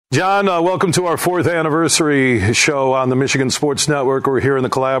John, welcome to our 4th anniversary show on the Michigan Sports Network. We're here in the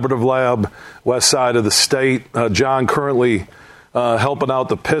Collaborative Lab, west side of the state. John currently helping out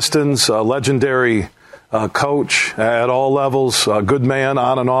the Pistons, a legendary coach at all levels, a good man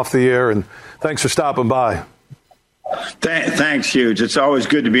on and off the air, and thanks for stopping by. Thanks, Hughes. It's always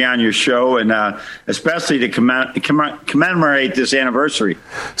good to be on your show, and especially to commemorate this anniversary.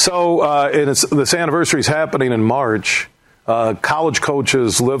 So this anniversary is happening in March. College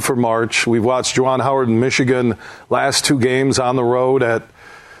coaches live for March. We've watched Juwan Howard in Michigan last 2 games on the road at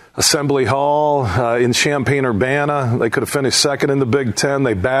Assembly Hall in Champaign-Urbana. They could have finished second in the Big Ten.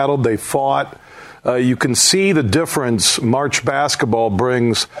 They battled. They fought. You can see the difference March basketball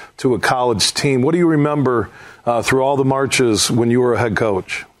brings to a college team. What do you remember through all the marches when you were a head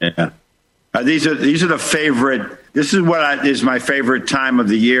coach? Yeah, these are the favorite. This is what is my favorite time of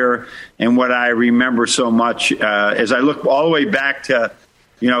the year, and what I remember so much as I look all the way back to,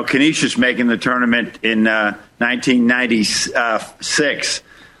 Canisius making the tournament in 1996.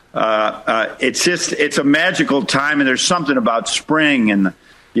 It's a magical time, and there's something about spring, and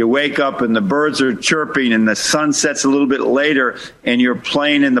you wake up and the birds are chirping and the sun sets a little bit later and you're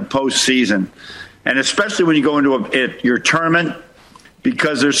playing in the postseason. And especially when you go into your tournament,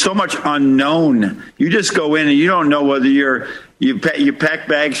 because there's so much unknown. You just go in and you don't know whether you pack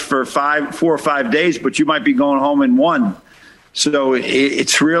bags for 4 or 5 days, but you might be going home in 1. So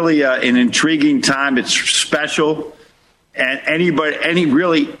it's really an intriguing time. It's special, and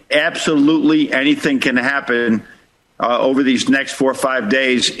absolutely anything can happen over these next 4 or 5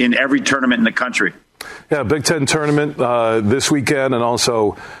 days in every tournament in the country. Yeah, Big Ten tournament this weekend, and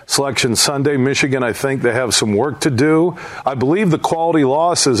also Selection Sunday. Michigan, I think they have some work to do. I believe the quality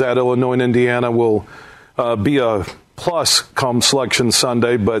losses at Illinois and Indiana will be a plus come Selection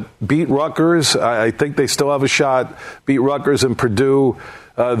Sunday, but beat Rutgers. I think they still have a shot. Beat Rutgers and Purdue.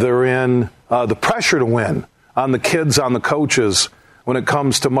 They're in the pressure to win on the kids, on the coaches when it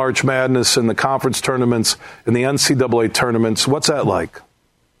comes to March Madness and the conference tournaments and the NCAA tournaments. What's that like?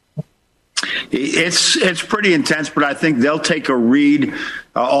 It's pretty intense, but I think they'll take a read.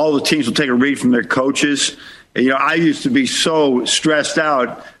 All the teams will take a read from their coaches. I used to be so stressed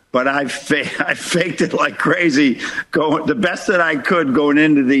out, but I faked it like crazy, going the best that I could going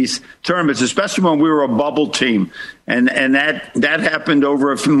into these tournaments, especially when we were a bubble team. And that happened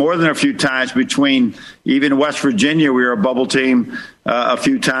over more than a few times. Between even West Virginia, we were a bubble team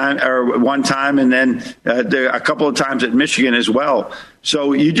one time, and then a couple of times at Michigan as well.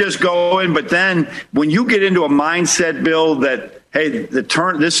 So you just go in, but then when you get into a mindset, Bill, that hey,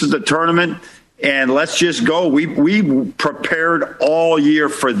 this is the tournament, and let's just go. We prepared all year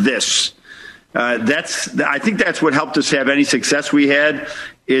for this. I think that's what helped us have any success we had,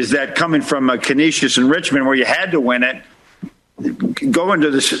 is that coming from Canisius and Richmond, where you had to win it, going to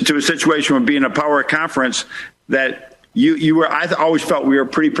a situation of being a power conference, that you were. I always felt we were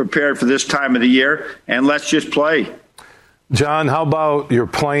pretty prepared for this time of the year, and let's just play. John, how about your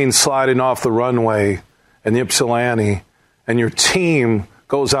plane sliding off the runway in Ypsilanti, and your team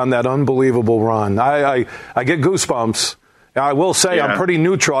goes on that unbelievable run? I get goosebumps. I will say, yeah. I'm pretty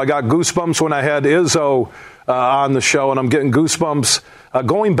neutral. I got goosebumps when I had Izzo on the show, and I'm getting goosebumps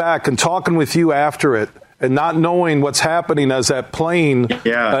going back and talking with you after it and not knowing what's happening as that plane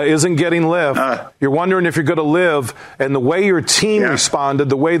isn't getting lift. You're wondering if you're going to live. And the way your team responded,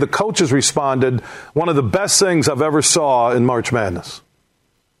 the way the coaches responded, one of the best things I've ever saw in March Madness.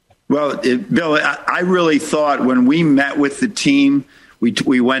 Well, Bill, I really thought when we met with the team,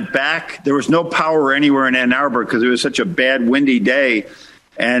 we went back. There was no power anywhere in Ann Arbor because it was such a bad, windy day.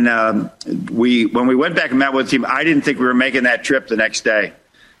 And when we went back and met with the team, I didn't think we were making that trip the next day.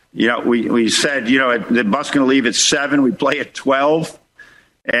 We said, the bus going to leave at 7. We play at 12.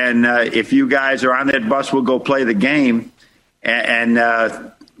 And if you guys are on that bus, we'll go play the game. And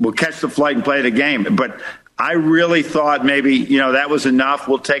we'll catch the flight and play the game. But I really thought maybe, that was enough.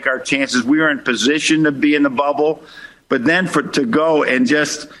 We'll take our chances. We were in position to be in the bubble. But then to go and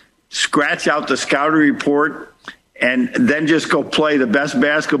just scratch out the scouting report and then just go play the best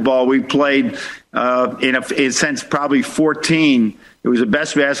basketball we played since probably 14. It was the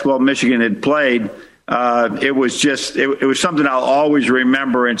best basketball Michigan had played. It was something I'll always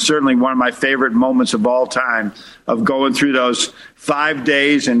remember, and certainly one of my favorite moments of all time, of going through those 5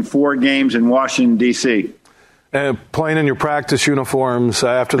 days and 4 games in Washington, D.C. And playing in your practice uniforms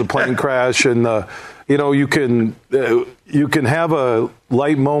after the plane crash, and you can have a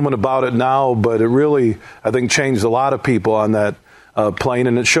light moment about it now, but it really, I think, changed a lot of people on that plane,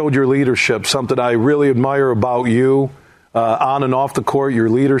 and it showed your leadership, something I really admire about you on and off the court, your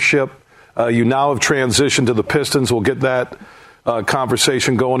leadership. You now have transitioned to the Pistons. We'll get that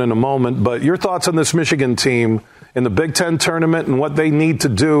conversation going in a moment. But your thoughts on this Michigan team in the Big Ten tournament and what they need to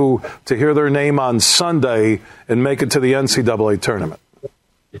do to hear their name on Sunday and make it to the NCAA tournament?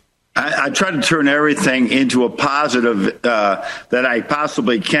 I try to turn everything into a positive that I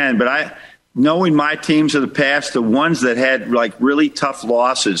possibly can. But knowing my teams of the past, the ones that had like really tough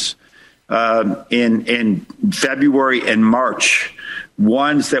losses in February and March,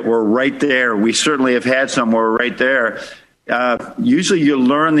 ones that were right there. We certainly have had some where we're right there. Usually you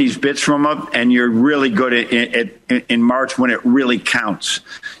learn these bits from them, and you're really good in March when it really counts.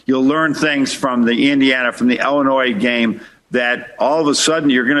 You'll learn things from the Indiana, from the Illinois game, that all of a sudden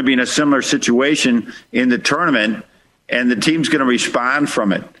you're going to be in a similar situation in the tournament, and the team's going to respond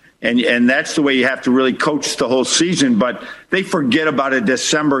from it. And that's the way you have to really coach the whole season. But they forget about a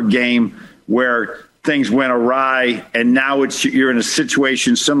December game where things went awry, and now you're in a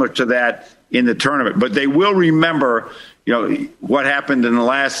situation similar to that in the tournament. But they will remember, what happened in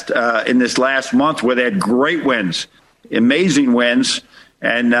this last month, where they had great wins, amazing wins,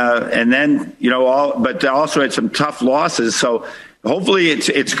 and then but they also had some tough losses. So hopefully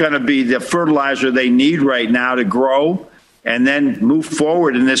it's going to be the fertilizer they need right now to grow and then move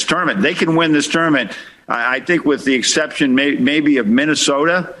forward in this tournament. They can win this tournament, I think, with the exception maybe of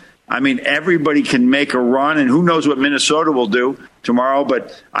Minnesota. I mean, everybody can make a run, and who knows what Minnesota will do tomorrow.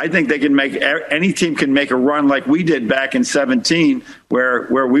 But I think they can any team can make a run like we did back in 2017,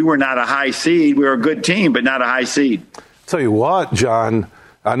 where we were not a high seed. We were a good team, but not a high seed. Tell you what, John,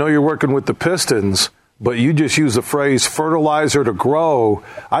 I know you're working with the Pistons, but you just use the phrase fertilizer to grow.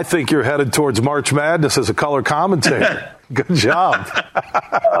 I think you're headed towards March Madness as a color commentator. Good job.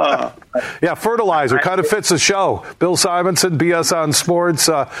 Yeah, fertilizer kind of fits the show. Bill Simonson, BS on Sports.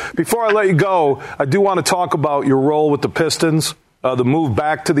 Before I let you go, I do want to talk about your role with the Pistons, the move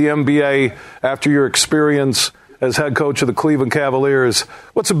back to the NBA after your experience as head coach of the Cleveland Cavaliers.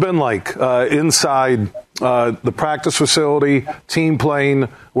 What's it been like inside the practice facility, team playing,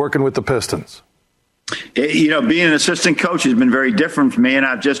 working with the Pistons? Being an assistant coach has been very different for me, and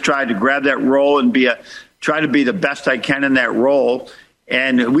I've just tried to grab that role and try to be the best I can in that role.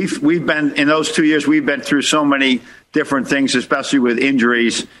 And we've been, in those 2 years, we've been through so many different things, especially with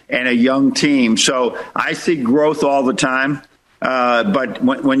injuries and a young team. So I see growth all the time. But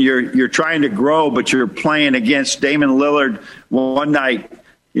when you're trying to grow, but you're playing against Damian Lillard one night,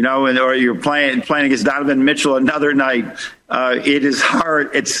 or you're playing against Donovan Mitchell another night, it is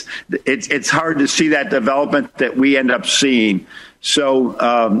hard. It's hard to see that development that we end up seeing. So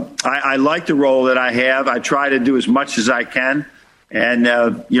I like the role that I have. I try to do as much as I can. And,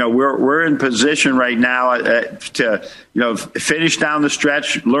 we're in position right now to, finish down the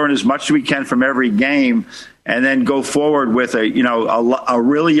stretch, learn as much as we can from every game, and then go forward with a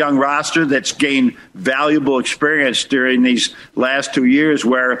really young roster that's gained valuable experience during these last 2 years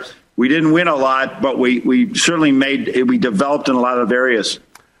where we didn't win a lot, but we certainly we developed in a lot of areas.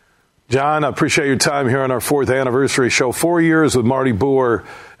 John, I appreciate your time here on our 4th anniversary show. 4 years with Marty Boer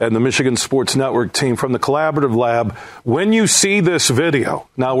and the Michigan Sports Network team from the Collaborative Lab. When you see this video,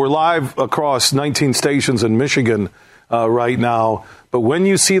 now we're live across 19 stations in Michigan right now, but when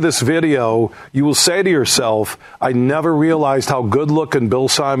you see this video, you will say to yourself, I never realized how good-looking Bill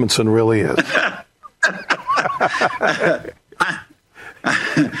Simonson really is.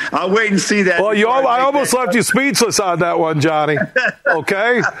 I'll wait and see that. Well, I almost left you speechless on that one, Johnny.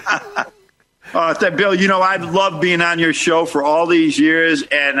 Okay? Bill, I've loved being on your show for all these years,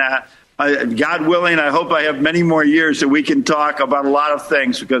 and God willing, I hope I have many more years that we can talk about a lot of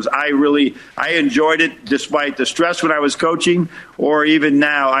things, because I enjoyed it despite the stress when I was coaching, or even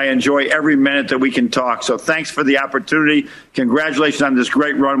now. I enjoy every minute that we can talk. So thanks for the opportunity. Congratulations on this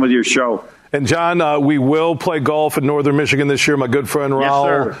great run with your show. And, John, we will play golf in Northern Michigan this year. My good friend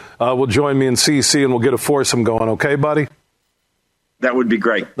Raul will join me in CC, and we'll get a foursome going. Okay, buddy? That would be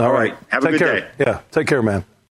great. All right. Have a good day. Yeah, take care, man.